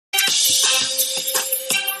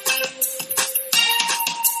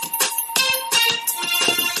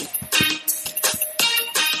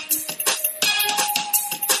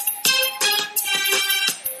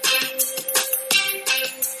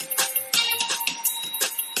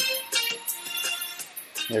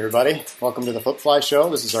Hey everybody, welcome to the Flippfly show.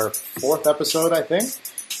 This is our 4th episode, I think.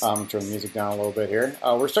 Turn the music down a little bit here.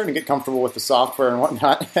 We're starting to get comfortable with the software and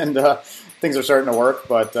whatnot, and things are starting to work,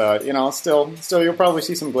 but still you'll probably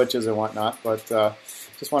see some glitches and whatnot, but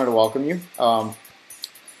just wanted to welcome you. We're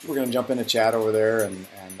going to jump into chat over there and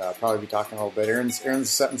probably be talking a little bit. Aaron's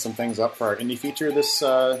setting some things up for our indie feature this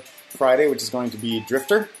Friday, which is going to be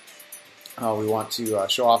Drifter. We want to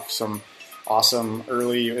show off some awesome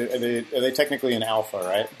early. Are they technically in alpha,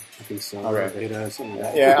 right? I think so. Okay. Beta, something like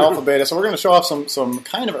that. Yeah, alpha beta. So we're going to show off some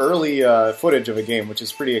kind of early footage of a game, which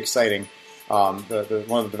is pretty exciting. One of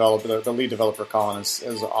the lead developer, Colin,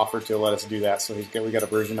 has offered to let us do that. So we got a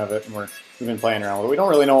version of it, and we've been playing around with it. We don't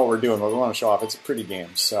really know what we're doing, but we want to show off. It's a pretty game.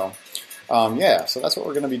 So so that's what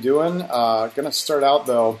we're going to be doing. Going to start out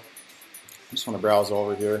though. I just want to browse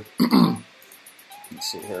over here.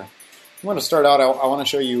 Let's see here. I'm going to start out. I want to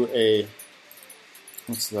show you a.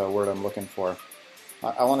 What's the word I'm looking for?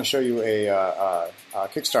 I want to show you a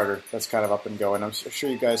Kickstarter that's kind of up and going. I'm sure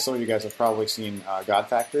some of you guys have probably seen God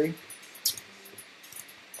Factory.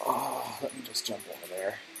 Oh, let me just jump over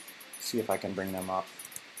there. See if I can bring them up.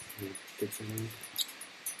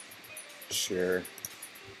 Sure.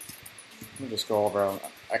 Let me just go over.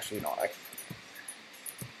 Actually, no, I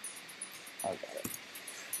got it.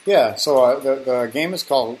 Yeah, so the game is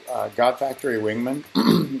called God Factory Wingman.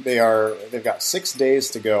 They've got 6 days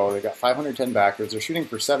to go. They've got 510 backers. They're shooting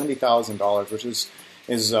for $70,000, which is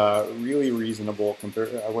really reasonable,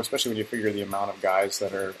 especially when you figure the amount of guys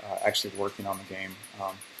that are actually working on the game.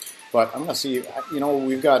 But I'm gonna see.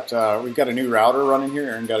 We've got a new router running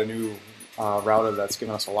here, and got a new router that's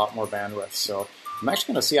giving us a lot more bandwidth. So I'm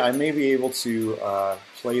actually gonna see. I may be able to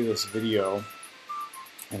play this video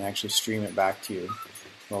and actually stream it back to you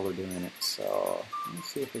while we're doing it. So let's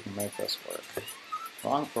see if we can make this work.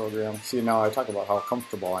 Wrong program. See, now I talk about how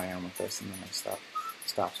comfortable I am with this, and then my stuff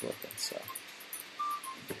stops working. So,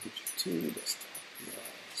 to desktop,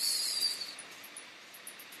 yes.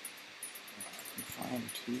 I can find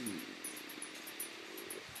two.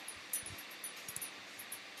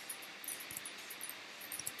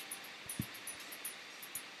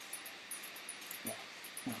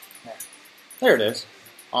 There it is.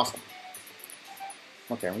 Awesome.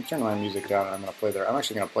 Okay, I'm going to turn my music down, and I'm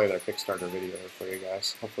actually going to play their Kickstarter video for you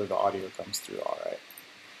guys. Hopefully the audio comes through all right.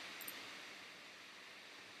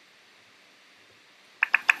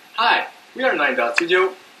 Hi, we are 9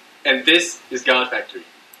 Studio, and this is God Factory.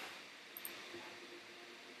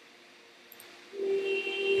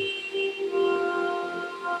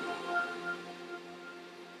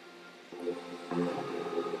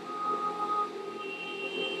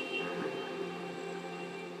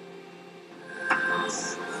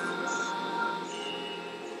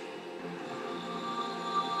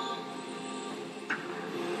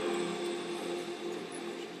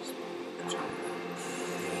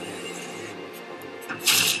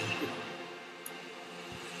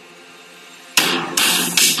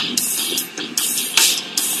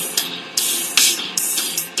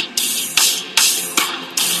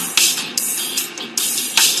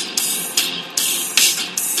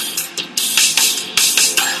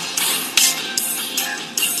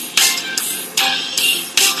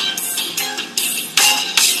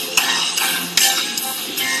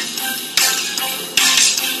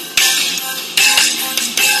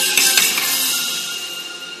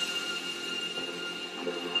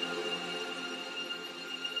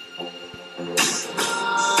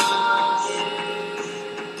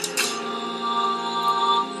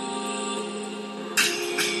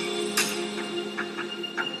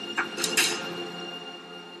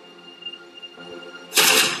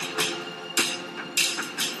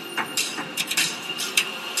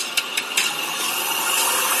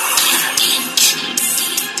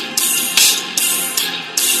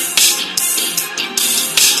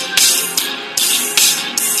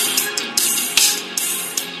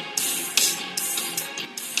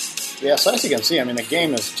 Yeah, so as you can see, I mean, the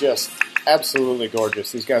game is just absolutely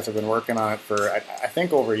gorgeous. These guys have been working on it for, I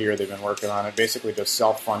think, over a year. They've been working on it, basically just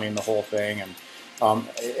self-funding the whole thing, and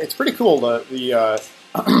it's pretty cool. The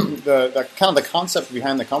kind of the concept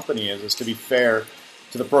behind the company is to be fair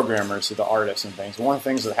to the programmers, to the artists and things. One of the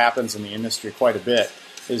things that happens in the industry quite a bit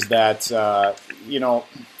is that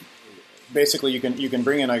basically you can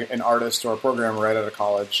bring in an artist or a programmer right out of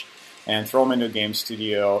college and throw them into a game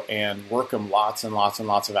studio and work them lots and lots and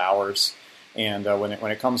lots of hours. And when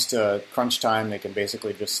it comes to crunch time, they can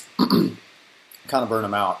basically just kind of burn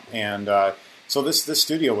them out. And so this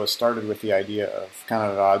studio was started with the idea of kind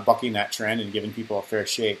of bucking that trend and giving people a fair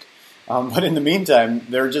shake. But in the meantime,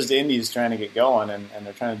 they're just indies trying to get going, and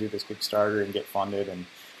they're trying to do this Kickstarter and get funded. And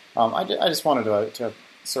I just wanted to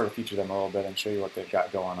sort of feature them a little bit and show you what they've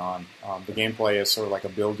got going on. The gameplay is sort of like a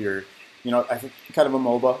build your, I think kind of a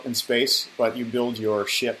MOBA in space, but you build your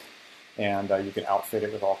ship and you can outfit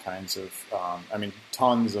it with all kinds of,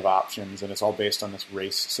 tons of options, and it's all based on this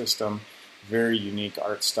race system. Very unique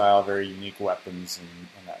art style, very unique weapons,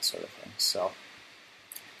 and that sort of thing. So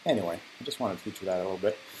anyway, I just wanted to feature that a little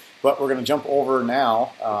bit. But we're going to jump over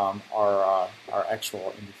now. Our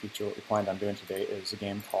actual indie feature, what we planned on doing today, is a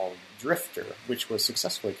game called Drifter, which was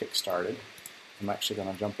successfully kickstarted. I'm actually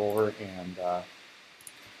going to jump over and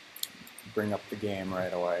bring up the game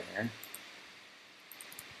right away here.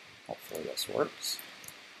 Hopefully this works.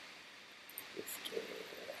 Drifter.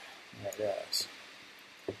 There it is.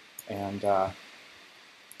 And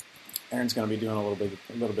Aaron's going to be doing a little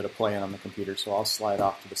bit of playing on the computer, so I'll slide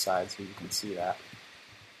off to the side so you can see that.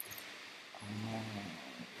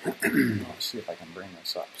 Let's see if I can bring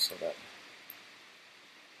this up so that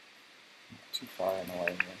I'm not too far in the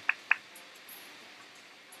way here.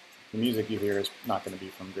 The music you hear is not going to be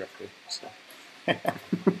from Drifter. So.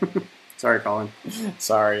 Sorry, Colin.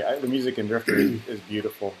 Sorry, the music in Drifter is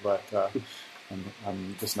beautiful, but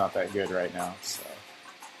I'm just not that good right now.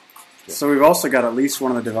 So we've also got at least one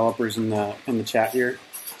of the developers in the chat here.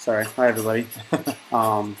 Sorry, hi everybody.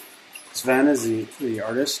 Sven is the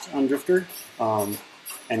artist on Drifter,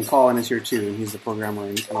 and Colin is here too, and he's the programmer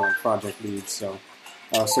and kind of like project lead. So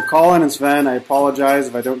Colin and Sven, I apologize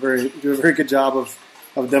if I don't do a very good job of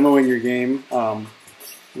demoing your game.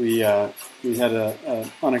 We had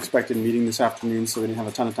an unexpected meeting this afternoon, so we didn't have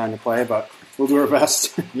a ton of time to play, but we'll do our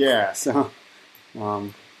best. Yeah. So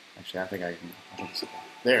actually, I think it's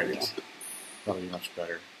there it is. Probably much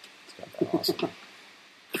better. It's got that awesome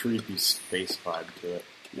creepy space vibe to it.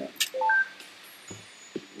 Yeah.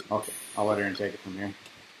 Okay, I'll let Aaron take it from here.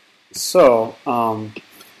 So, I'm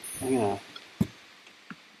going to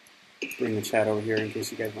bring the chat over here in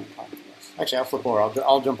case you guys want to talk to us. Actually, I'll flip over.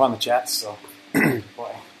 I'll jump on the chat, so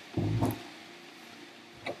boy.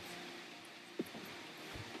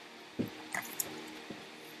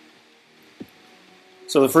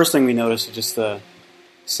 So the first thing we notice is just the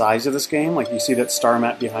size of this game. Like you see that star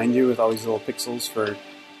map behind you with all these little pixels for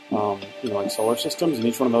like solar systems, and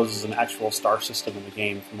each one of those is an actual star system in the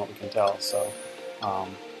game, from what we can tell. So, so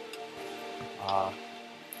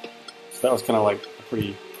that was kind of like a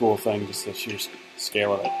pretty cool thing, just the sheer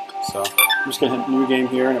scale of it. So I'm just going to hit new game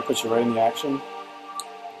here, and it puts you right in the action.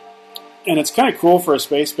 And it's kind of cool for a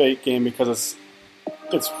space-based game because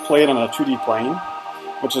it's played on a 2D plane,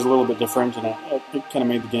 which is a little bit different, and it kind of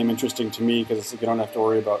made the game interesting to me because you don't have to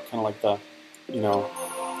worry about kind of like the,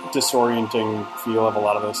 disorienting feel of a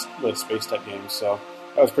lot of the space type games. So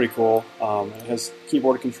that was pretty cool. It has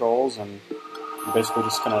keyboard controls, and you basically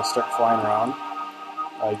just kind of start flying around.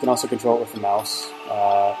 You can also control it with a mouse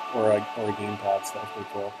or a gamepad, so that's pretty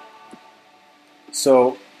cool.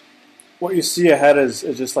 So what you see ahead is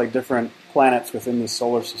just like different planets within the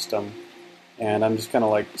solar system, and I'm just kind of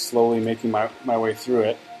like slowly making my way through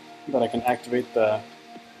it. But I can activate the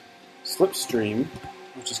slipstream,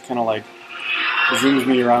 which is kind of like zooms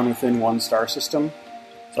me around within one star system,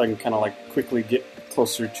 so I can kind of like quickly get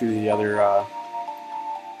closer to the other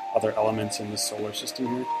elements in the solar system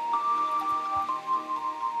here.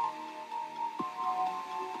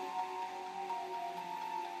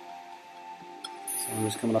 So I'm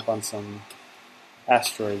just coming up on some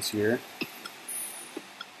asteroids here.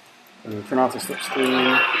 I'm going to turn off the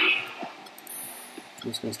slipstream. I'm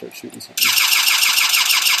just going to start shooting something.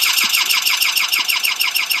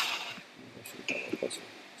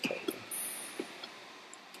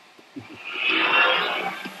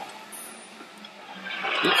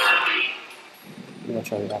 Maybe I'll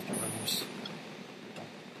try the afterburners.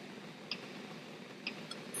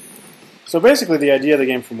 So basically the idea of the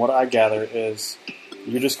game, from what I gather, is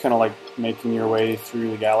you're just kind of like making your way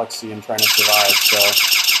through the galaxy and trying to survive. So,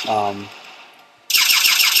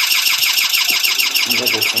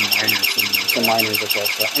 there's some miners in there. Some miners, okay.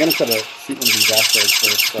 So I'm going to try to shoot one of these asteroids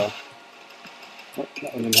first. So, oh,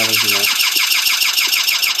 that one didn't have anything there.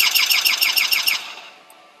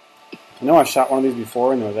 I know I shot one of these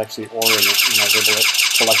before, and there was actually ore in it, and I was able to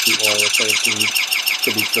collect the ore, which I assume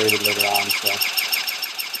could be traded later on. So,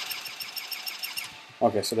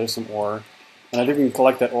 okay, so there's some ore, and I think we can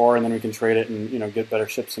collect that ore, and then we can trade it, and get better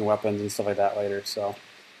ships and weapons and stuff like that later. So,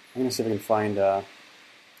 I'm gonna see if I can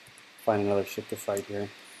find another ship to fight here.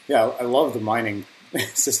 Yeah, I love the mining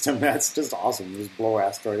system. That's just awesome. You just blow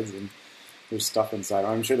asteroids and there's stuff inside.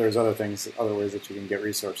 I'm sure there's other ways that you can get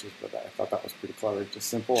resources, but I thought that was pretty clever. Just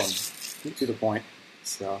simple and to the point.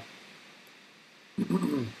 So,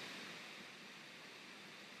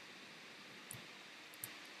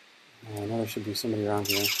 I know there should be somebody around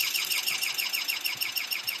here.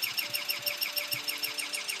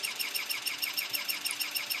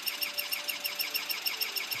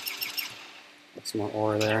 Got some more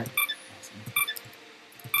ore there.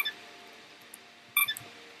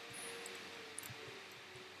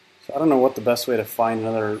 So I don't know what the best way to find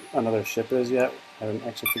another ship is yet. I haven't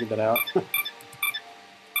actually figured that out.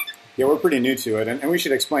 Yeah, we're pretty new to it, and we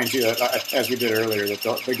should explain too that, as we did earlier,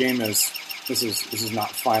 that the game is this is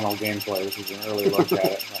not final gameplay. This is an early look at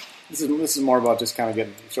it. But this is more about just kind of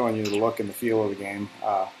showing you the look and the feel of the game,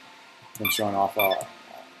 than showing off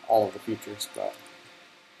all of the features. But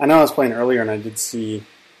I know I was playing earlier, and I did see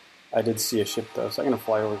a ship though, so I'm gonna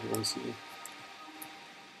fly over here and see if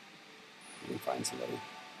I can find somebody.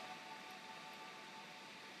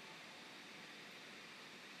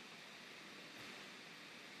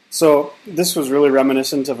 So this was really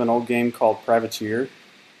reminiscent of an old game called Privateer.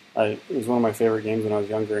 It was one of my favorite games when I was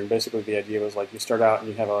younger, and basically the idea was like you start out and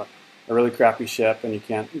you have a really crappy ship and you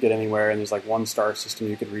can't get anywhere, and there's like one star system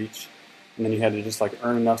you could reach, and then you had to just like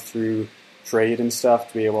earn enough through trade and stuff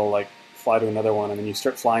to be able to like fly to another one, and then you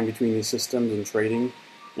start flying between these systems and trading,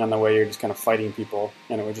 and on the way you're just kind of fighting people,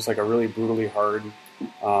 and it was just like a really brutally hard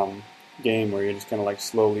game where you're just kind of like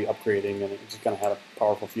slowly upgrading, and it just kind of had a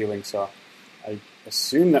powerful feeling. So I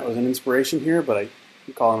assume that was an inspiration here, but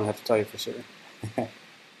Colin would have to tell you for sure. I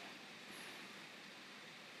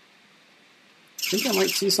think I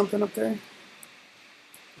might see something up there.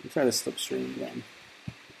 Let me try the slipstream again.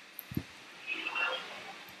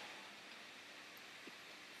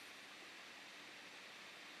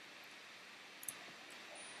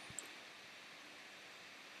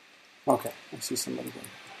 Okay, I see somebody there.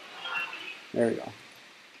 There we go.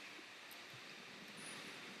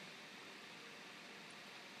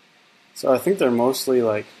 So I think they're mostly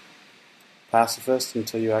like pacifist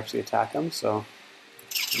until you actually attack them. So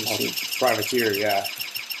Privateer, yeah.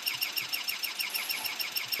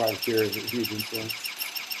 Privateer is a huge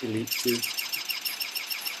influence. Elite too.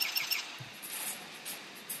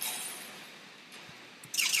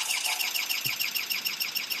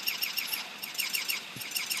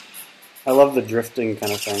 I love the drifting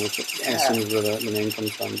kind of thing, which I assume is where the name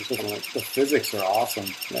comes from. Just kind of like the physics are awesome.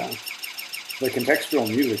 Yeah. The contextual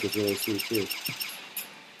music is really sweet too.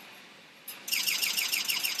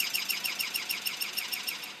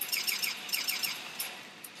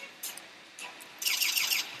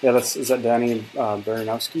 Yeah, is that Danny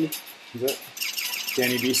Baranowski? Is it?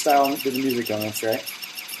 Danny B style did the music on this, right?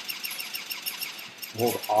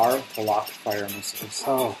 Hold R to lock fire missiles.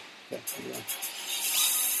 Oh, okay. There you go.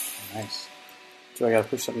 Nice. Do I gotta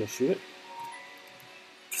push something to shoot it?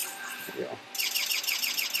 There we go.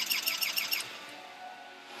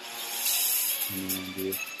 And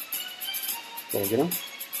Did I get him?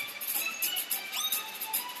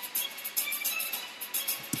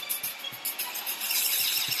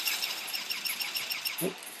 Oh, I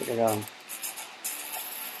think I got him.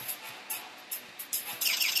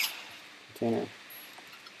 Container.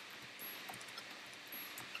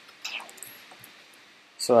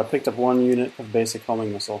 So I picked up 1 unit of basic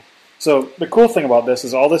homing missile. So the cool thing about this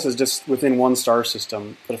is all this is just within 1 star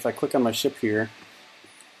system. But if I click on my ship here,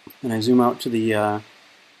 and I zoom out to the,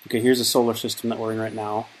 okay, here's the solar system that we're in right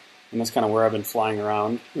now. And that's kind of where I've been flying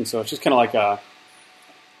around. And so it's just kind of like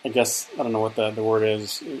I guess, I don't know what the word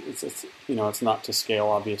is. It's you know, it's not to scale,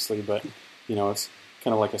 obviously, but, you know, it's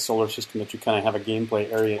kind of like a solar system that you kind of have a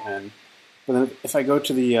gameplay area in. But then if I go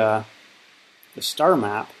to the star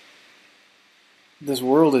map, this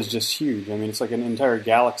world is just huge. I mean, it's like an entire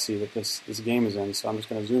galaxy that this game is in. So I'm just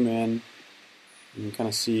going to zoom in and you kind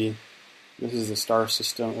of see this is the star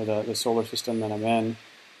system, or the solar system that I'm in.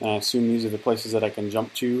 And I assume these are the places that I can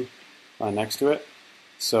jump to next to it.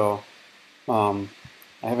 So I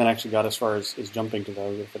haven't actually got as far as jumping to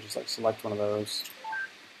those. If I just like select one of those,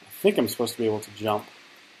 I think I'm supposed to be able to jump.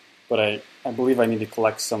 But I believe I need to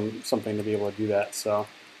collect something to be able to do that. So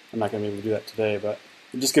I'm not going to be able to do that today, but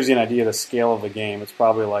it just gives you an idea of the scale of the game. It's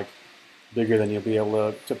probably like bigger than you'll be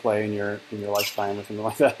able to play in your lifetime or something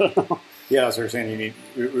like that. yeah, as we were saying,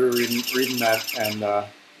 we were reading that, and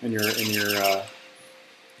in your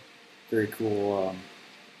very cool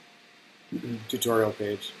tutorial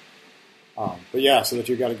page. But yeah, so that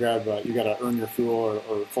you got to grab, you got to earn your fuel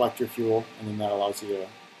or collect your fuel, and then that allows you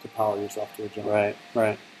to power yourself to a jump.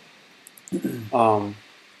 Right.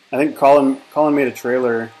 I think Colin made a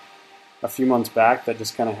trailer a few months back that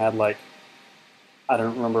just kind of had like, I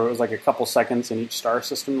don't remember, it was like a couple seconds in each star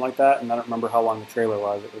system like that, and I don't remember how long the trailer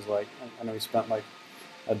was. It was like, I know he spent like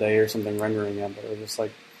a day or something rendering it, but it was just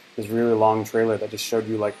like this really long trailer that just showed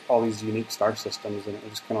you like all these unique star systems, and it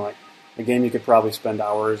was just kind of like a game you could probably spend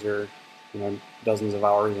hours or dozens of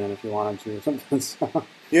hours in if you wanted to or something. So.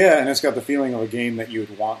 Yeah, and it's got the feeling of a game that you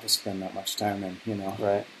would want to spend that much time in,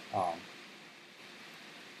 Right.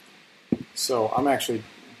 So I'm actually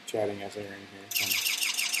chatting as Aaron here.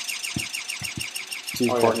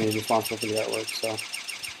 Steve Courtney is responsible for the artwork. So.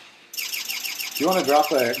 Do you want to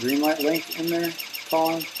drop a Greenlight link in there,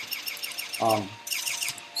 Colin?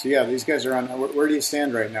 So yeah, these guys are on. Where do you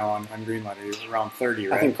stand right now on Greenlight? Are you around 30,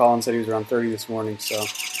 right? I think Colin said he was around 30 this morning, so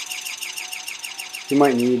he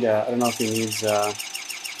might need. I don't know if he needs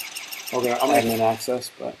admin access,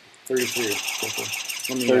 but 33.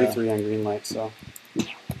 33 on Greenlight.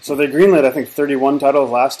 So they greenlit, I think, 31 titles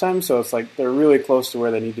last time. So it's like they're really close to where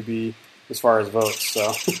they need to be as far as votes. So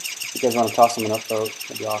if you guys want to toss them an upvote,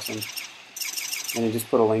 that'd be awesome. And you just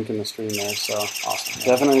put a link in the stream there, so awesome.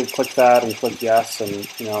 Definitely click that and click yes, and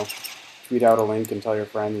tweet out a link and tell your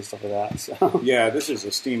friends and stuff like that. So yeah, this is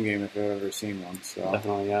a Steam game if I've ever seen one. So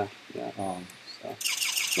definitely, yeah.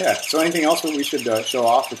 So anything else that we should show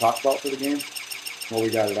off or talk about for the game? Well, we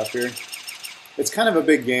got it up here. It's kind of a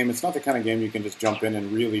big game. It's not the kind of game you can just jump in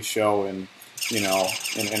and really show in a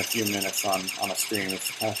few minutes on a stream. It's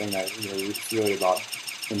the kind of thing that it's really about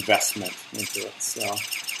investment into it. So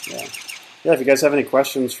yeah. Yeah, if you guys have any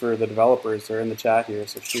questions for the developers, they're in the chat here,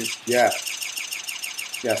 so shoot. Yeah,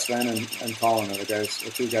 Sven and Colin are the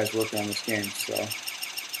two guys working on this game. So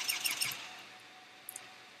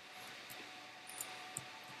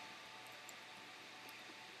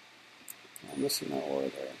I'm missing that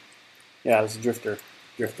word there. Yeah, it's Drifter.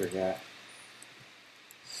 Yeah.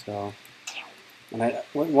 So, and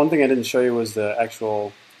one thing I didn't show you was the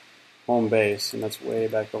actual home base, and that's way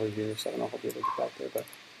back over here. So I don't know if I'll be able to get back there, but.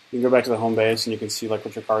 You can go back to the home base and you can see what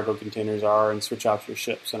your cargo containers are and switch out your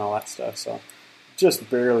ships and all that stuff. So just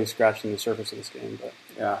barely scratching the surface of this game, but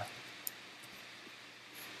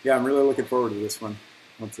yeah, I'm really looking forward to this one.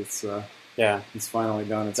 Once it's finally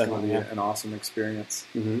done, it's going to be an awesome experience.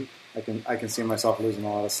 Mm-hmm. I can see myself losing a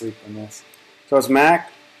lot of sleep in this. So it's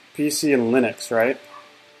Mac, PC, and Linux, right?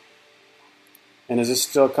 And is this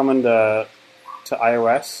still coming to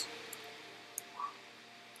iOS?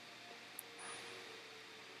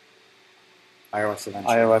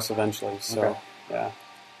 iOS eventually. So, okay. Yeah.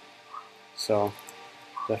 So,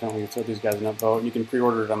 definitely throw these guys an upvote. And you can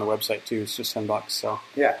pre-order it on the website, too. It's just $10. So,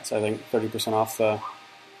 yeah. It's, I think, 30% off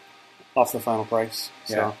the final price.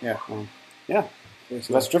 So, yeah.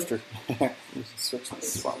 So that's Drifter. Switch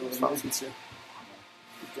this here.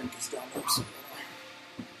 Drink is down there.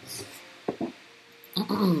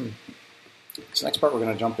 So next part we're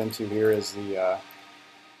going to jump into here is the let's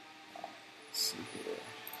see here.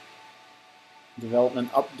 Development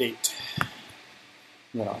update.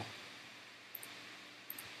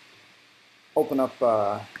 Open up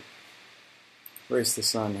Race the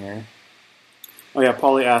Sun here. Oh yeah,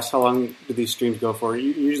 Paulie asked how long do these streams go for?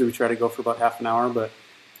 Usually we try to go for about half an hour, but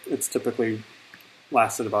it's typically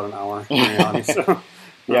lasted about an hour. So,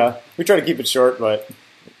 yeah, we try to keep it short, but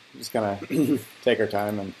just kind of take our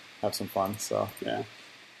time and have some fun. So yeah.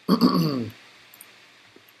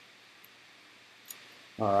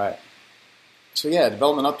 All right. So yeah,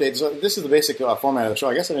 development updates. So this is the basic format of the show.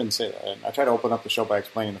 I guess I didn't say that. I try to open up the show by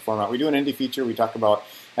explaining the format. We do an indie feature. We talk about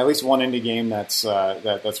at least one indie game that's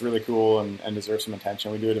really cool and deserves some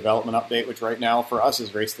attention. We do a development update, which right now for us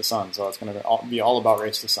is Race the Sun. So it's going to be all about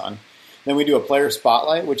Race the Sun. Then we do a player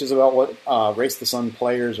spotlight, which is about what Race the Sun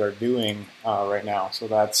players are doing right now. So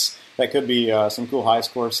that could be some cool high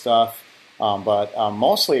score stuff. But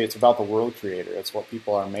mostly it's about the world creator. It's what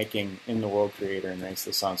people are making in the world creator in Race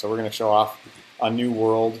the Sun. So we're going to show off a new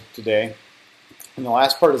world today. And the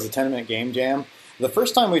last part is the 10-minute game jam. The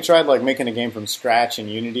first time we tried making a game from scratch in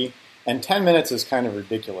Unity, and 10 minutes is kind of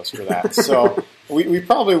ridiculous for that. So we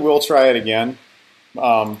probably will try it again.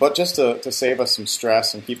 But just to save us some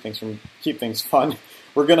stress and keep things fun,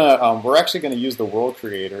 we're actually gonna use the world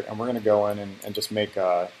creator, and we're gonna go in and just make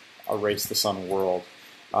a Race the Sun world.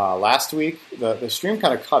 Last week, the stream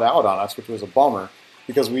kind of cut out on us, which was a bummer,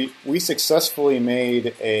 because we successfully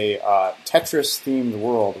made a Tetris-themed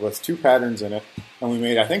world with 2 patterns in it,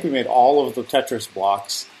 and I think we made all of the Tetris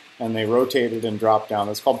blocks, and they rotated and dropped down.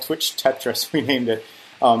 It's called Twitch Tetris, we named it.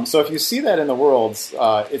 So if you see that in the worlds,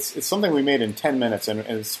 it's something we made in 10 minutes, and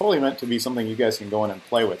it's totally meant to be something you guys can go in and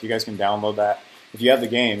play with. You guys can download that. If you have the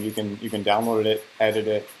game, you can download it, edit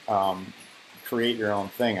it, create your own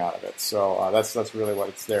thing out of it. So that's really what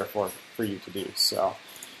it's there for you to do. So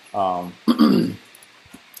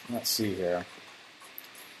let's see here.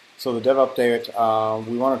 So the dev update,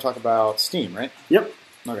 we want to talk about Steam, right? Yep.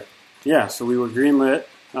 Okay. Yeah, so we were greenlit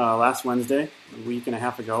last Wednesday, a week and a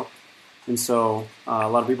half ago. And so a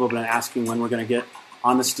lot of people have been asking when we're going to get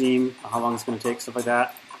on the Steam, how long it's going to take, stuff like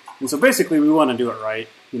that. And so basically, we want to do it right.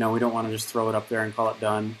 We don't want to just throw it up there and call it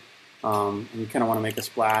done. And we kind of want to make a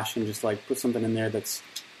splash and just like put something in there that's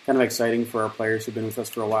kind of exciting for our players who've been with us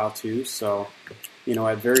for a while too. So,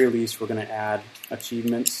 at very least, we're going to add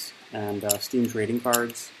achievements and Steam trading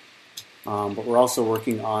cards. But we're also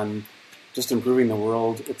working on just improving the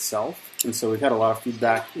world itself. And so we've had a lot of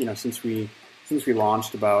feedback, since we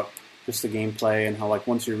launched about just the gameplay and how like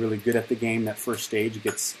once you're really good at the game, that first stage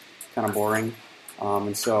gets kind of boring.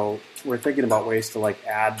 And so we're thinking about ways to like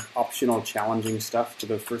add optional challenging stuff to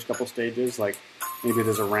those first couple stages. Like maybe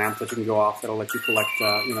there's a ramp that you can go off that'll let you collect,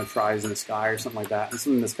 tries in the sky or something like that. And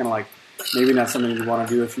something that's kind of like maybe not something you want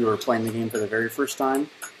to do if you were playing the game for the very first time,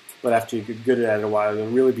 but after you get good at it a while, you'll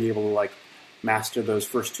really be able to like master those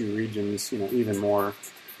first two regions, even more,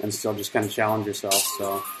 and still just kind of challenge yourself.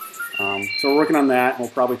 So we're working on that. We'll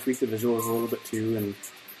probably tweak the visuals a little bit too, and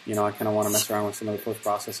I kind of want to mess around with some of the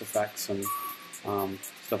post-process effects and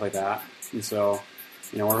stuff like that. And so,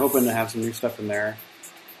 we're hoping to have some new stuff in there.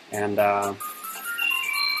 And I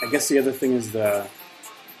guess the other thing is the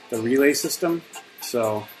relay system.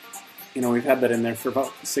 So, we've had that in there for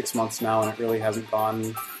about 6 months now, and it really hasn't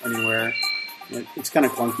gone anywhere. It's kind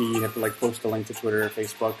of clunky. You have to like post a link to Twitter or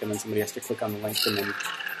Facebook, and then somebody has to click on the link and then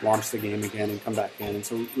launch the game again and come back in. And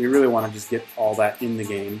so we really want to just get all that in the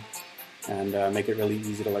game and make it really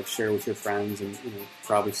easy to like share with your friends, and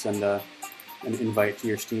probably send an invite to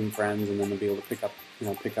your Steam friends, and then they'll be able to pick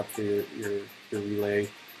up your relay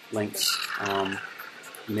links.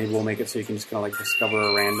 Maybe we'll make it so you can just kind of like discover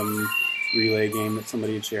a random relay game that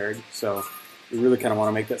somebody had shared. So we really kind of want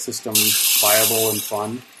to make that system viable and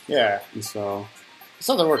fun. Yeah. And so it's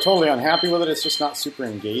not that we're totally unhappy with it. It's just not super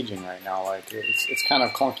engaging right now. Like it's kind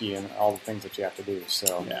of clunky in all the things that you have to do.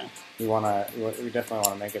 So yeah, we definitely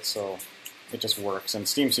want to make it so it just works. And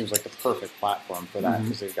Steam seems like the perfect platform for that,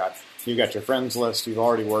 because you've got your friends list. You've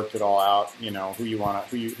already worked it all out. Who you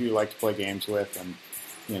like to play games with, and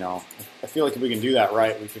I feel like if we can do that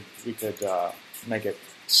right, we could make it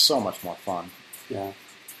so much more fun. Yeah.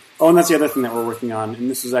 Oh, and that's the other thing that we're working on, and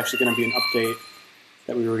this is actually going to be an update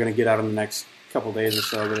that we were going to get out in the next couple days or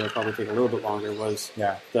so, but it'll probably take a little bit longer, was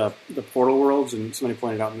the portal worlds. And somebody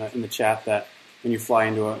pointed out in the chat that when you fly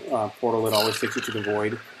into a portal, it always takes you to the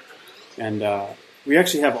void. And we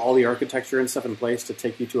actually have all the architecture and stuff in place to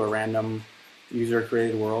take you to a random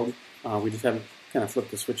user-created world. We just haven't kind of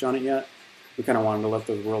flipped the switch on it yet. We kind of wanted to let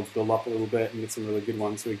those worlds build up a little bit and get some really good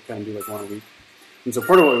ones, so we kind of do like one a week. And so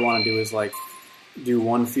part of what we want to do is like do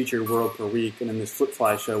one featured world per week, and in this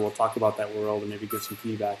Flippfly show we'll talk about that world and maybe give some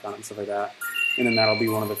feedback on it and stuff like that. And then that'll be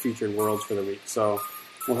one of the featured worlds for the week. So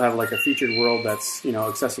we'll have like a featured world that's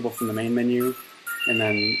accessible from the main menu, and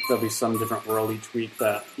then there'll be some different world each week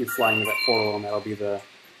that you fly into that portal, and that'll be the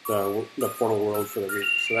portal world for the week.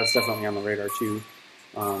 So that's definitely on the radar too.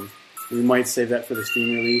 We might save that for the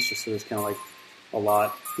Steam release, just so there's kind of like a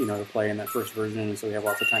lot to play in that first version, and so we have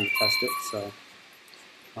lots of time to test it. So.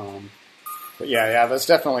 But yeah, that's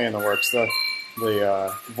definitely in the works.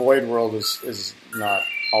 The Void world is not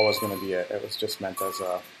always going to be it. It was just meant as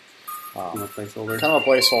a placeholder. Kind of a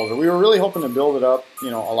placeholder. We were really hoping to build it up,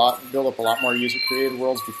 build up a lot more user-created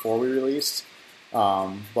worlds before we released,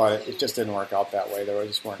 but it just didn't work out that way. There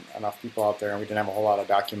just weren't enough people out there, and we didn't have a whole lot of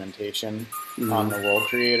documentation on the world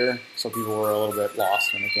creator, so people were a little bit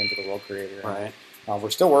lost when it came to the world creator. Right.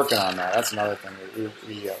 We're still working on that. That's another thing.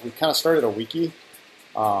 We kind of started a wiki.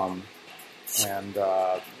 And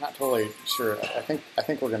not totally sure. I think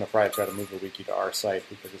we're going to probably try to move the wiki to our site,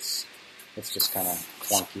 because it's just kind of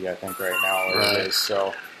clunky, I think, right now where it is.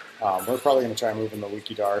 So we're probably going to try moving the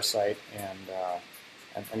wiki to our site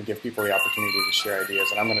and give people the opportunity to share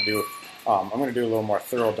ideas. And I'm going to do a little more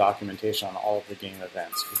thorough documentation on all of the game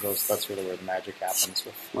events, because that's really where the magic happens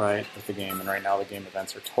with the game. And right now the game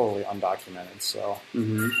events are totally undocumented. So,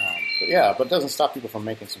 but it doesn't stop people from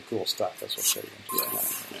making some cool stuff. That's what's really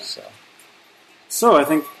interesting. So I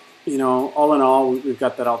think, all in all, we've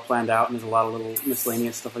got that all planned out, and there's a lot of little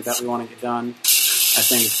miscellaneous stuff like that we want to get done. I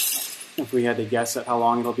think if we had to guess at how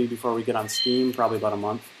long it'll be before we get on Steam, probably about a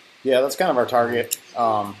month. Yeah, that's kind of our target.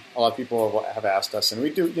 A lot of people have asked us, and we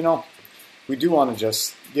do want to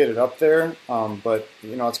just get it up there, but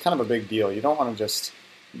it's kind of a big deal. You don't want to just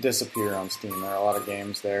disappear on Steam. There are a lot of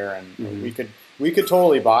games there, and we could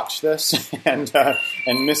totally botch this and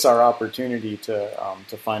miss our opportunity to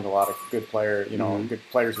find a lot of good good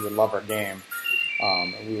players who would love our game.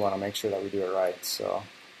 We want to make sure that we do it right. So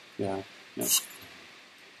yeah.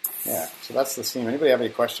 So that's the Steam. Anybody have any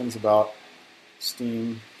questions about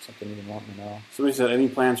Steam? Something you want to know? Somebody said, any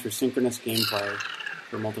plans for synchronous gameplay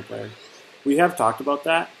for multiplayer? We have talked about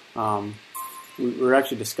that. we were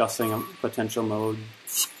actually discussing a potential mode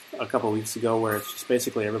a couple of weeks ago where it's just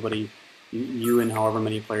basically everybody, you and however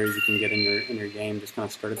many players you can get in your game, just kind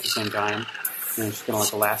of start at the same time, and it's just kind of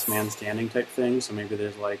like a last man standing type thing. So maybe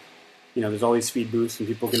there's like, there's all these speed boosts, and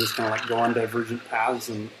people can just kind of like go on divergent paths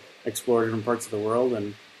and explore different parts of the world,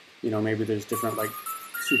 and maybe there's different like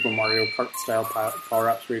Super Mario Kart style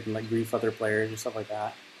power-ups where you can like grief other players or stuff like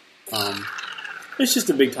that. It's just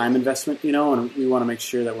a big time investment, and we want to make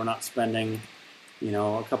sure that we're not spending,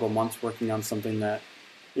 a couple months working on something that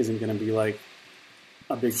isn't going to be like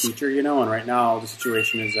a big feature, and right now the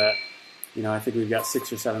situation is that, I think we've got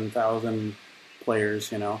 6,000 or 7,000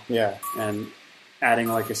 players, Yeah. And adding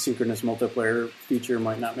like a synchronous multiplayer feature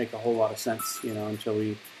might not make a whole lot of sense, until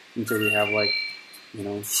we have like,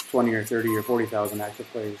 20 or 30 or 40,000 active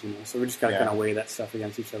players, So we just got to kind of weigh that stuff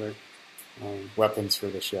against each other. Weapons for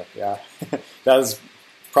the ship, yeah. That is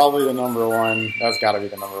probably the number one. That's got to be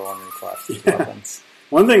the number one request. Yeah. Weapons.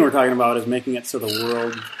 One thing we're talking about is making it so the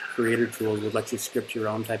world creator tools would let you script your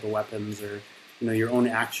own type of weapons or your own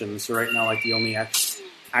actions. So right now, like the only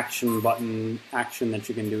action that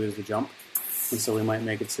you can do is the jump, and so we might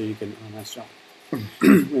make it so you can. Oh, nice jump.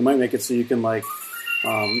 We might make it so you can like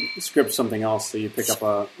script something else. So you pick up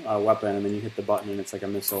a weapon and then you hit the button and it's like a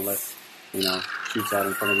missile that shoots out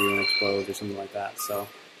in front of you and explodes or something like that. So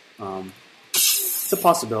it's a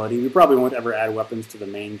possibility. We probably won't ever add weapons to the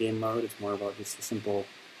main game mode. It's more about just a simple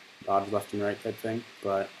dodge left and right type thing.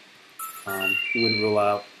 But we wouldn't rule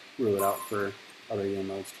it out for other game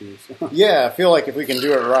modes too. So. Yeah, I feel like if we can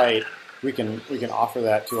do it right, we can offer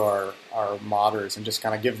that to our modders and just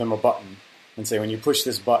kind of give them a button and say, when you push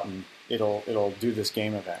this button, it'll do this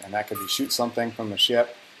game event, and that could be shoot something from the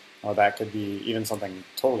ship, or that could be even something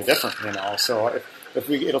totally different. So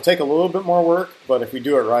it'll take a little bit more work, but if we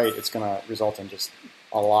do it right, it's going to result in just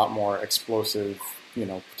a lot more explosive,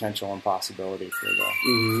 potential and possibility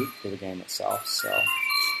for the game itself. So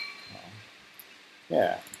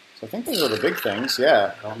yeah. So I think those are the big things.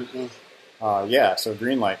 Yeah. So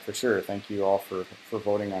Greenlight for sure. Thank you all for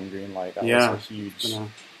voting on Greenlight. That was a huge,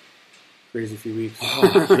 crazy few weeks.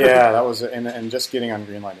 Yeah, that was, and just getting on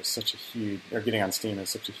Greenlight is such a huge, or getting on Steam is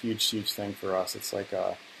such a huge thing for us. It's like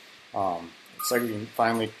we can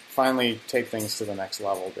finally take things to the next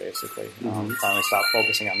level, basically. Finally stop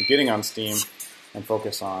focusing on getting on Steam and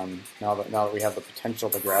focus on now that we have the potential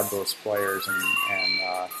to grab those players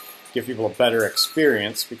and give people a better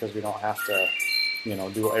experience, because we don't have to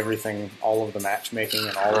do everything, all of the matchmaking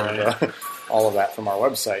and all of that from our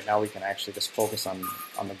website. Now we can actually just focus on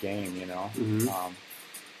the game,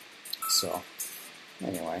 So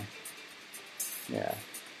anyway, yeah.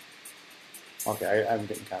 Okay, I'm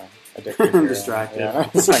getting kind of addicted here. Distracted. Yeah.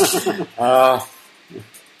 It's like,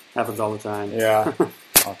 happens all the time. Yeah.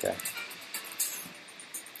 Okay.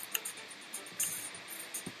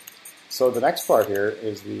 So the next part here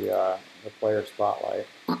is the player spotlight.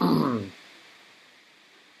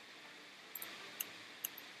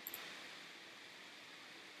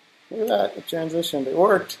 Look at that, it transitioned. It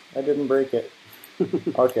worked. I didn't break it.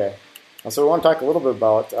 Okay. So we want to talk a little bit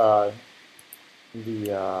about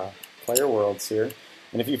the player worlds here.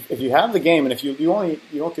 And if you have the game, and if you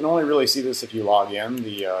can only really see this if you log in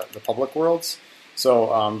the public worlds.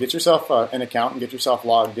 So get yourself an account and get yourself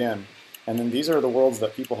logged in. And then these are the worlds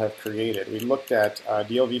that people have created. We looked at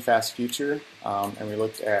DLV Fast Future, and we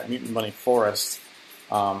looked at Mutant Bunny Forest.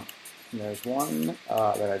 There's one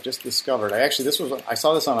that I just discovered. I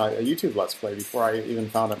saw this on a YouTube Let's Play before I even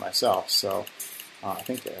found it myself. So I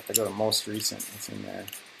think if I go to most recent, it's in there.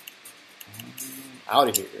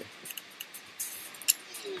 OUTTA here.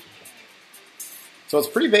 So it's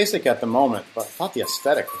pretty basic at the moment, but I thought the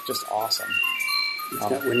aesthetic was just awesome. It's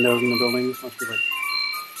got windows in the buildings. Must be like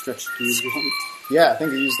stretched cubes or something. Yeah, I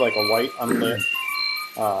think they used like a white unlit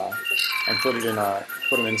and put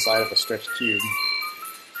them inside of a stretched cube.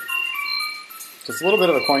 So it's a little bit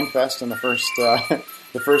of a coin fest in the first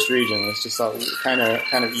region. It's just kind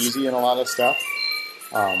of easy in a lot of stuff.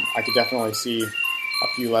 I could definitely see a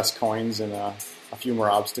few less coins and a few more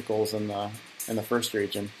obstacles in the first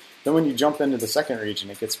region. Then when you jump into the second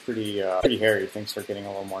region, it gets pretty hairy. Things start getting a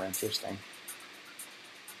little more interesting.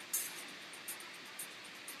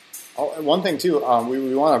 Oh, one thing too,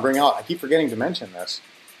 we want to bring out. I keep forgetting to mention this.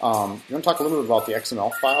 You want to talk a little bit about the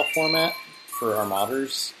XML file format for our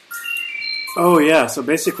modders? Oh yeah. So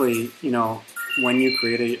basically, when you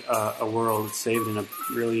create a world, it's saved in a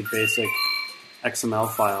really basic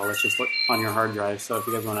XML file that's just on your hard drive. So if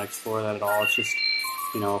you guys want to explore that at all, it's just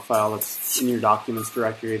a file that's in your documents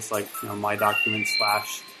directory. It's like my document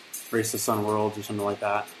 / Race the Sun Worlds or something like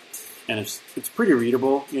that, and it's pretty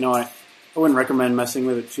readable. wouldn't recommend messing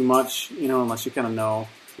with it too much, unless you kind of know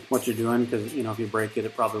what you're doing, because if you break it,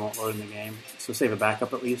 it probably won't load in the game. So save a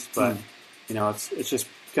backup at least. But it's just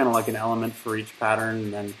kind of like an element for each pattern,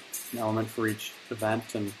 and then an element for each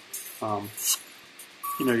event, and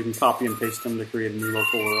you can copy and paste them to create a new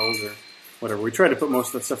local world or whatever. We try to put most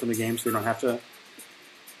of that stuff in the game, so you don't have to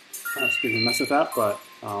mess with that. But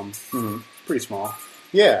pretty small.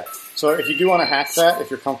 Yeah. So if you do want to hack that, if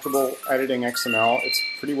you're comfortable editing XML, it's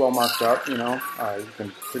pretty well marked up. You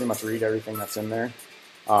can pretty much read everything that's in there.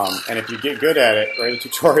 And if you get good at it, write a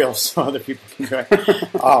tutorial so other people can do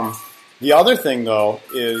it. The other thing, though,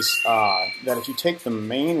 is that if you take the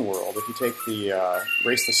main world, if you take the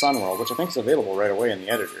Race the Sun world, which I think is available right away in the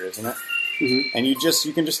editor, isn't it? Mm-hmm. And you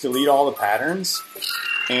can just delete all the patterns,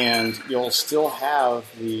 and you'll still have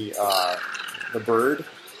the bird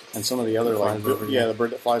and some of the other the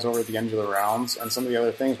bird that flies over at the end of the rounds, and some of the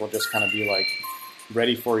other things will just kind of be like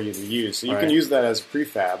ready for you to use. So you can use that as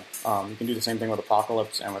prefab. You can do the same thing with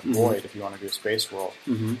Apocalypse and with Void if you want to do a space world.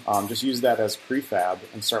 Mm-hmm. Just use that as prefab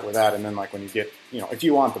and start with that, and then like when you get, if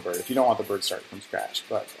you want the bird. If you don't want the bird, start from scratch.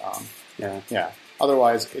 But yeah.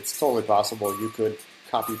 Otherwise, it's totally possible you could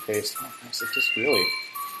copy paste. Oh, nice. It's just really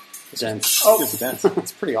dense. It's dense.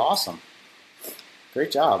 It's pretty awesome.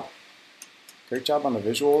 Great job. Great job on the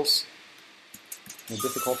visuals. The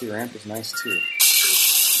difficulty ramp is nice too.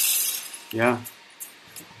 Yeah.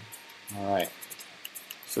 All right.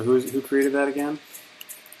 So who created that again?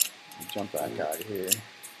 Jump back out of here.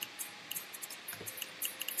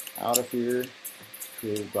 Out of here.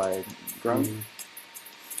 Created by Grungy.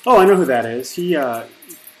 Oh, I know who that is. Grungy.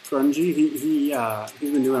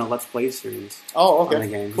 He's been doing a Let's Play series. Oh, okay. On the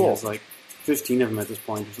game. Cool. He has like 15 of them at this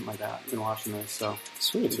point, or something like that. I've been watching this, so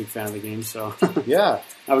sweet. I'm a big fan of the game. So yeah,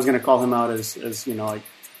 I was going to call him out as like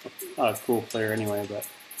a cool player anyway, but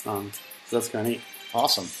so that's kind of neat.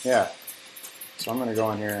 Awesome. Yeah. So I'm going to go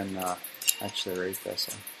in here and actually rate this.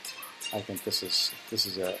 I think this is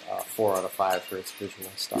a 4 out of 5 for its visual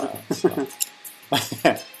style. So.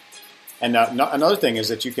 And another thing is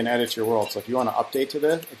that you can edit your world. So if you want to update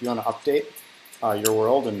your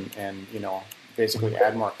world and basically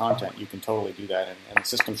add more content, you can totally do that. And the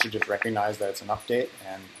system should just recognize that it's an update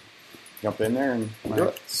and jump in there and do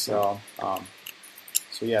it. So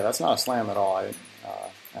yeah, that's not a slam at all.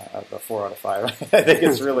 A 4 out of 5. I think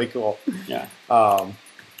it's really cool. Yeah.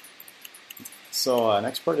 So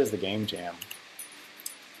next part is the game jam.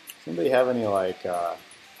 Does anybody have any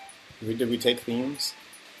did we take themes?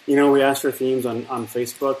 We asked for themes on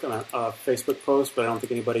Facebook, on a Facebook post, but I don't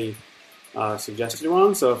think anybody suggested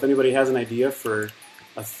one. So if anybody has an idea for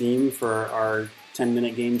a theme for our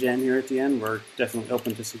 10-minute game jam here at the end, we're definitely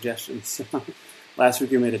open to suggestions. Last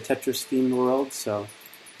week we made a Tetris-themed world, so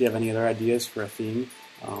if you have any other ideas for a theme,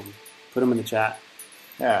 put them in the chat.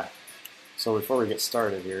 Yeah. So before we get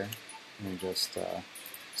started here, let me just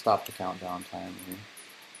stop the countdown time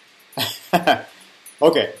here.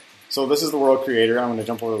 Okay. So this is the world creator. I'm going to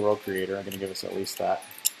jump over the world creator. I'm going to give us at least that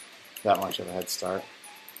much of a head start.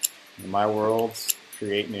 In my worlds,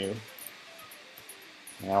 create new.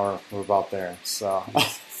 Now we're about there. So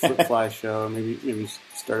Flippfly show. Maybe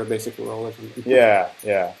start a basic world or something. Yeah.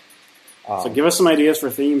 So give us some ideas for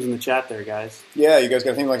themes in the chat there, guys. Yeah, you guys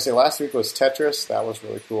got a theme. Like I say, last week was Tetris. That was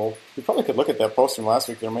really cool. We probably could look at that post from last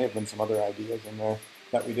week. There may have been some other ideas in there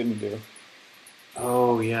that we didn't do.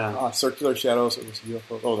 Oh, yeah. Circular shadows. It was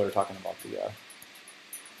UFO. Oh, they were talking about the other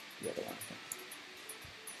one, I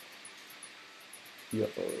think.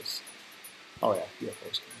 UFOs. Oh, yeah.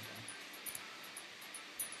 UFOs coming down.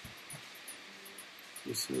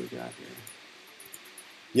 Let's see what we got here.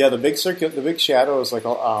 Yeah, the big shadows, like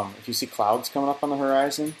if you see clouds coming up on the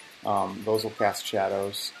horizon, those will cast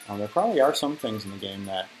shadows. There probably are some things in the game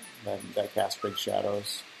that cast big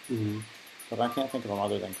shadows. Mm-hmm. But I can't think of them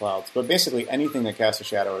other than clouds. But basically, anything that casts a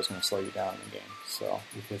shadow is going to slow you down in the game. So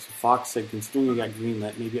okay, so Fox said, considering you got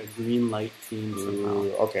Greenlight, maybe a Greenlight theme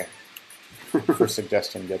somehow. Okay. First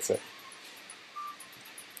suggestion gets it.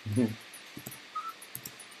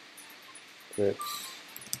 Good.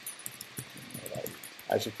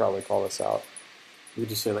 I should probably call this out. We could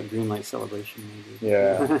just say like Greenlight celebration, maybe.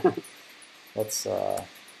 Yeah. Let's. Well,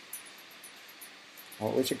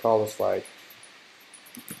 we should call this like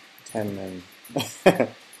 10 men.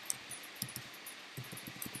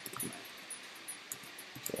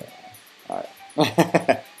 Alright.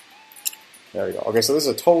 There we go. Okay, so this is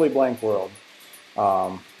a totally blank world.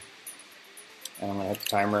 And I'm gonna hit the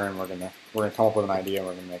timer, and we're gonna come up with an idea, and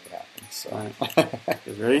we're gonna make it happen. So, right.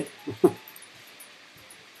 You ready?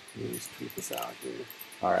 Let me just tweet this out here.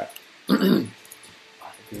 All right. Greenlight.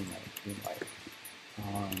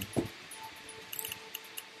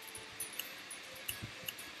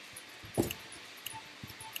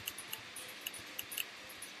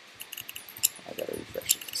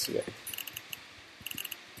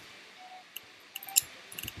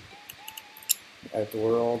 Edit the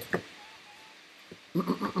world.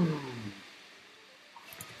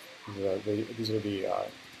 These are the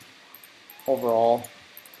overall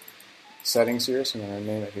settings here, so I'm going to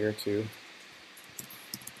name it here too.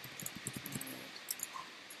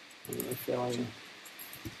 I'm really feeling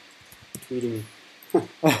tweeting.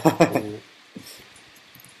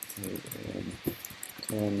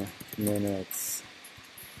 10 minutes.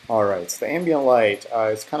 Alright, so the ambient light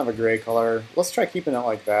is kind of a gray color. Let's try keeping it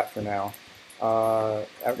like that for now. I'm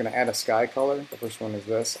going to add a sky color. The first one is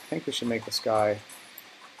this. I think we should make the sky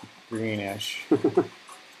greenish. But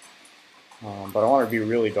I want it to be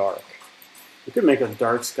really dark. You could make a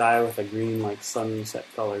dark sky with a green, like, sunset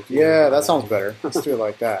color. Too. Yeah, that sounds better. Let's do it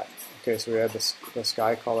like that. Okay, so we add the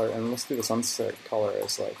sky color, and let's do the sunset color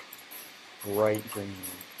as, like, bright green.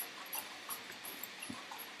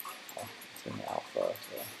 Oh, it's in the alpha,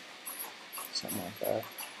 so something like that.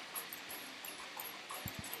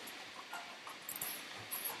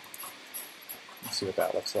 Let's see what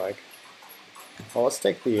that looks like. Well, let's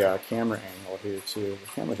take the camera angle here, too. The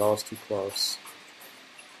camera's always too close.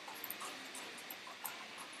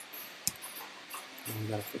 You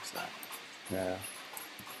gotta fix that. Yeah.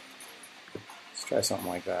 Let's try something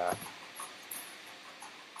like that.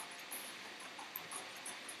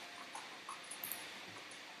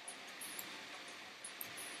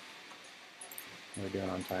 What are we doing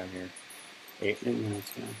on time here? 8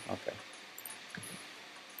 minutes, yeah. Okay.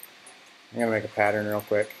 I'm going to make a pattern real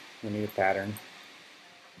quick. We need a pattern.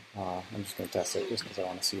 I'm just going to test it just because I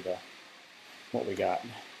want to see what we got.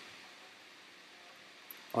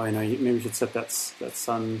 Oh, I know. Maybe you should set that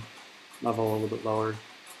sun level a little bit lower.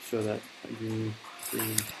 Show that green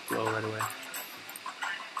glow right away.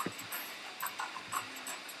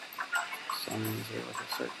 Sun, is there like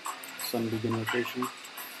a start sun begin rotation?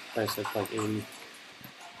 Probably set like 80. I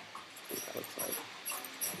think that looks like.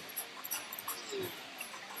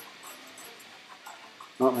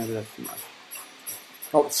 Oh, maybe that's too much.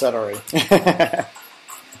 Oh, it's set already.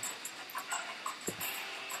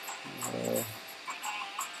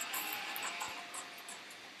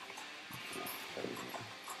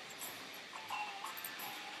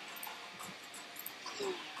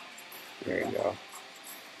 There you go.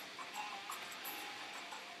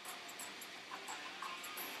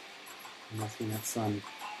 Nothing that sun.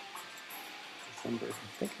 Sunburst.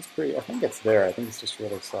 I think it's there. I think it's just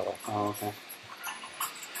really subtle. Oh, okay.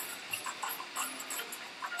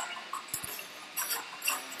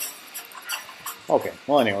 Okay.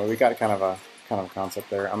 Well, anyway, we got kind of a concept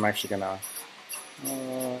there. I'm actually gonna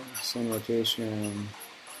sun rotation.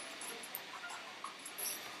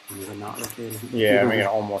 Is it not rotated? Yeah, I'm gonna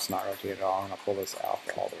almost not rotate at all. I'm gonna pull this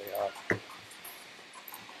alpha all the way up.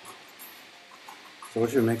 So what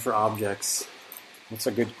should we make for objects? What's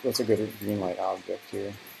a good green light object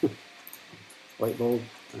here? Light bulb?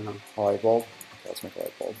 I don't know. A light bulb? Okay, let's make a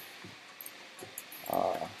light bulb.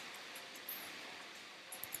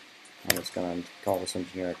 I'm just going to call this some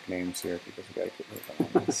generic names here because we got to keep moving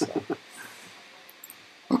on this. So.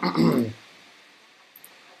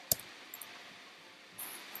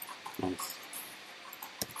 Nice.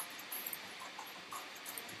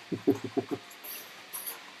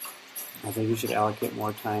 I think you should allocate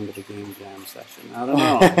more time to the game jam session. I don't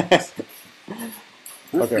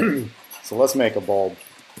know. Okay, so let's make a bulb.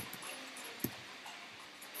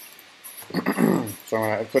 So I'm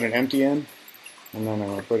going to put an empty in, and then I'm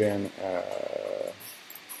going to put in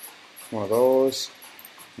one of those,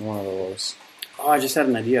 and one of those. Oh, I just had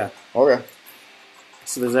an idea. Okay.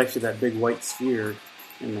 So there's actually that big white sphere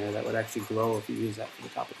in there that would actually glow if you use that for the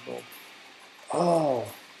top of the bulb. Oh,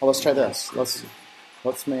 well, let's try this.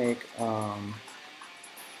 Let's make.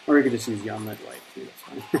 Or you could just use the unlit light too. That's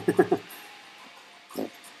fine. We're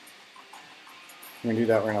going to do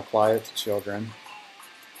that. We're going to apply it to children.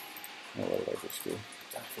 Oh, what did I just do?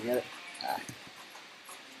 Forget it.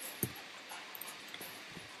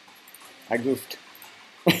 I goofed.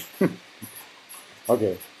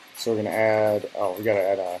 Okay, so we're gonna add. Oh, we gotta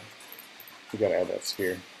add that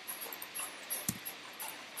sphere.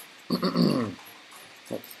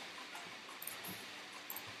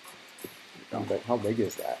 How big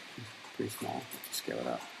is that? Pretty small. Just scale it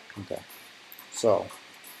up. Okay. So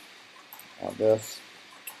add this.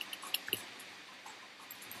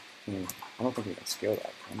 I don't think we can scale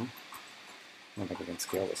that, can we? I don't think we can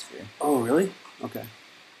scale this sphere. Oh, really? Okay.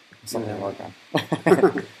 Something to work on.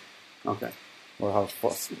 Okay. We'll have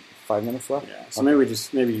 5 minutes left? Yeah. So maybe we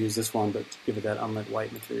just use this one, but give it that unlit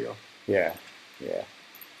white material. Yeah.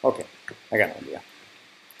 Okay. I got an idea.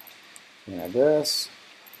 I'm gonna add this.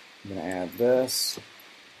 I'm gonna add this.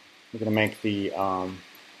 We're gonna make the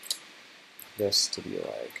this to be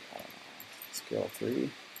like, I don't know, Scale 3.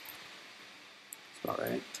 That's about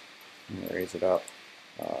right. I'm going to raise it up.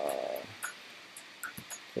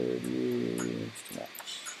 30. It's too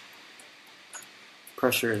much.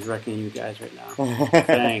 Pressure is wrecking you guys right now.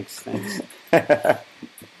 Thanks. And then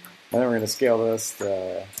we're going to scale this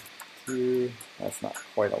to 2. That's not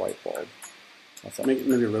quite a light bulb. That's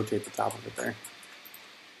maybe rotate the top of it there.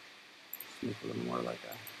 Make it a little more like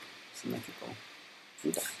a symmetrical.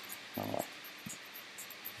 Oops. Oh,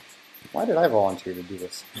 why did I volunteer to do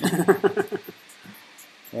this?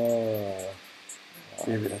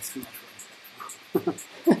 Maybe that's too much.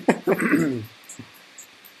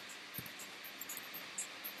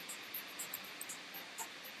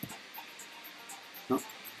 No.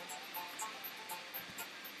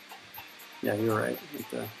 Yeah, you're right.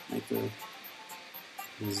 Make the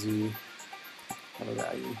Z have a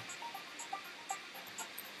value.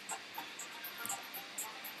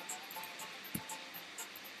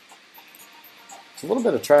 It's a little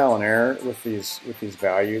bit of trial and error with these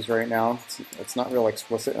values right now. It's not real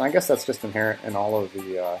explicit, and I guess that's just inherent in all of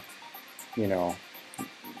the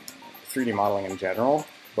 3D modeling in general.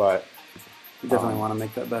 But you definitely want to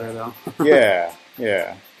make that better, though.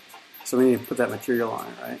 yeah. So we need to put that material on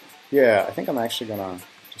it, right? Yeah, I think I'm actually gonna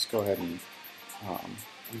just go ahead and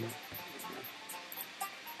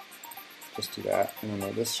just do that, and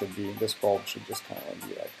then this bulb should just kind of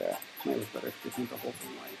be like that. Might look better if you paint the whole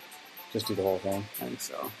thing white. Just do the whole thing? I think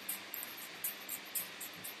so.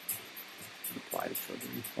 Apply to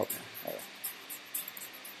children. Okay. All right.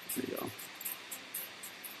 There you go.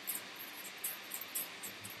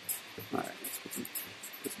 Alright, let's put some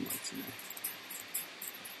lights in there.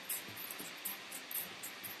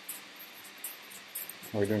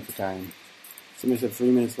 What are we doing for time? Somebody said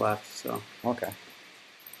 3 minutes left, so. Okay.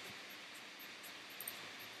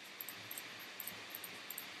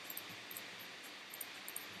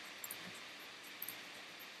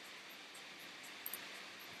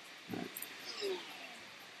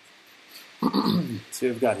 Let's see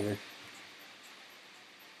what we've got here.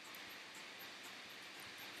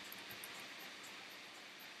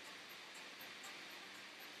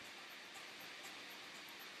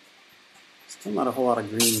 Still not a whole lot of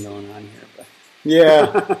green going on here, but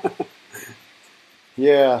yeah,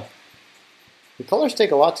 yeah. The colors take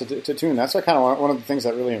a lot to tune. That's what kind of one of the things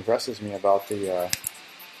that really impresses me about the,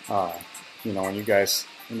 when you guys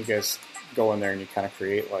go in there and you kind of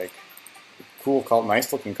create like cool,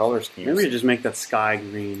 nice looking color schemes. Maybe we just make that sky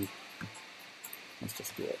green. Let's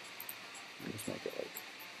just do it. Just make it like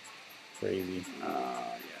crazy.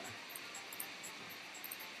 Yeah.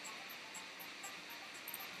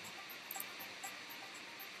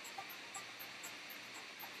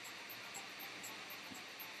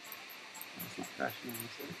 It's not crashing,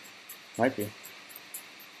 honestly. Might be.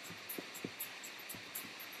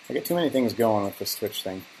 I get too many things going with this Twitch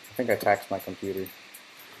thing. I think I taxed my computer.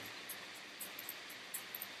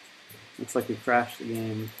 Looks like we crashed the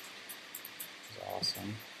game. That's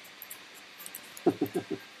awesome.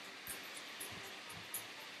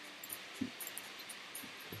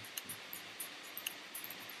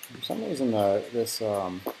 For some reason, this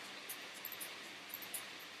doesn't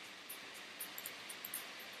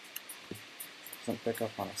pick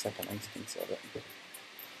up on a second instance of it.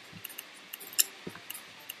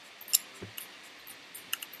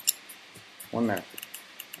 One minute.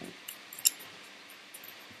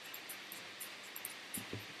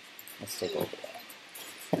 Let's take a look at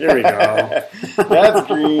that. There we go. That's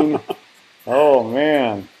green. Oh,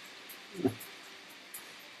 man. A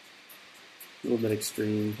little bit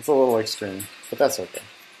extreme. It's a little extreme, but that's okay.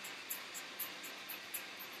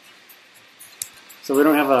 So we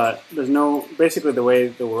don't have basically the way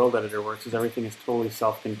the world editor works is everything is totally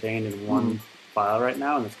self-contained in one file right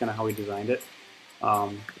now, and that's kind of how we designed it.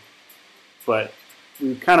 But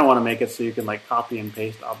we kind of want to make it so you can like copy and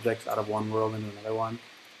paste objects out of one world into another one.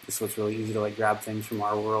 So it's really easy to like grab things from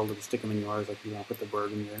our world and stick them in yours. Like you want to put the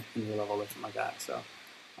bird in your level or something like that. So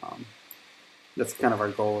that's kind of our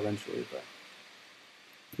goal eventually. But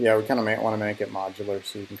yeah, we kind of want to make it modular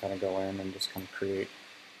so you can kind of go in and just kind of create,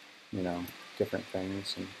 different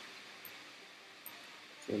things. And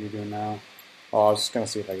so what are you doing now? oh, I was just going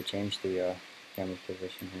to see if I could change the camera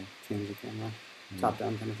position here. Change the camera, top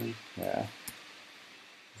down kind of thing. Yeah.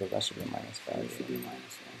 So that should be a minus value. It should be a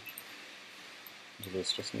minus, yeah. So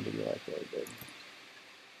this just need to be like really big.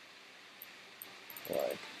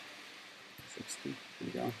 Like 60. There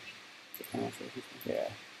you go. Yeah.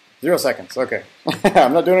 0 seconds. Okay.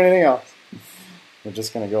 I'm not doing anything else. We're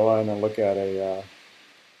just going to go in and look at a...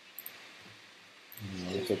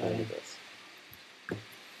 Let's take a look at this.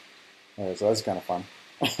 Okay, so that's kind of fun.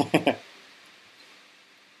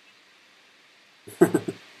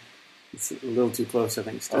 It's a little too close, I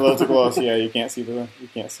think. A Still. little too close. Yeah, you can't see the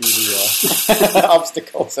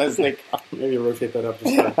obstacles as they come. Maybe rotate that up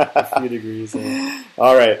just a few degrees.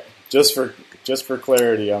 All right, just for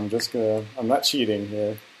clarity, I'm not cheating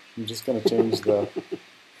here. I'm just gonna change the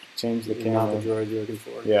Not camera. the droid you're looking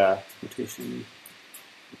for. Yeah. Rotation.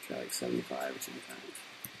 Try like 75 or something.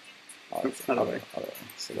 Other way.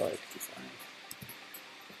 So like 55.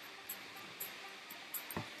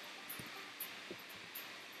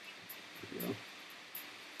 There we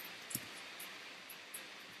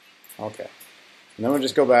go. okay, and then we'll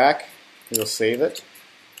just go back. We'll save it.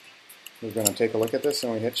 We're gonna take a look at this,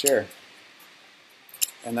 and we hit share.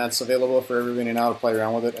 And that's available for everybody now to play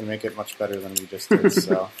around with it and make it much better than we just did.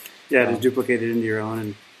 So Yeah, just duplicate it into your own,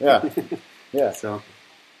 and yeah. So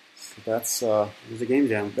That's there's a game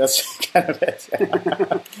jam. That's kind of it.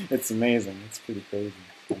 It's amazing. It's pretty crazy.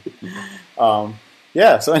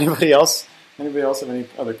 Yeah. So anybody else have any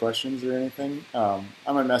other questions or anything? I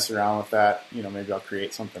might mess around with that. Maybe I'll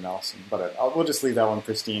create something else. But we'll just leave that one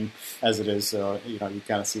pristine as it is. So you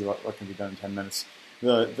kind of see what can be done in 10 minutes.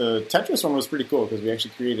 The Tetris one was pretty cool because we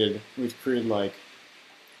created like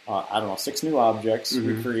 6 new objects. Mm-hmm.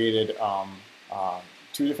 We created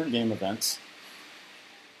 2 different game events.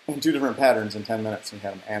 And 2 different patterns in 10 minutes, and we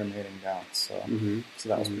had them animating down. So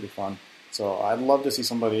that was pretty fun. So I'd love to see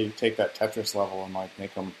somebody take that Tetris level and like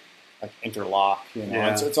make them like interlock.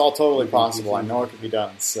 Yeah. It's all totally possible. I know it could be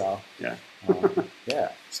done. So Yeah.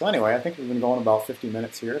 yeah. So anyway, I think we've been going about 50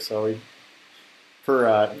 minutes here. So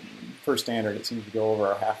per standard, it seems to go over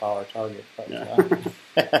our half-hour target. But,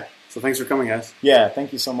 Yeah. So thanks for coming, guys. Yeah.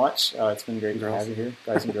 Thank you so much. It's been great to Girls. have you here,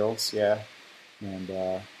 guys and girls. Yeah. And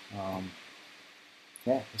yeah,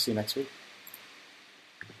 we'll see you next week.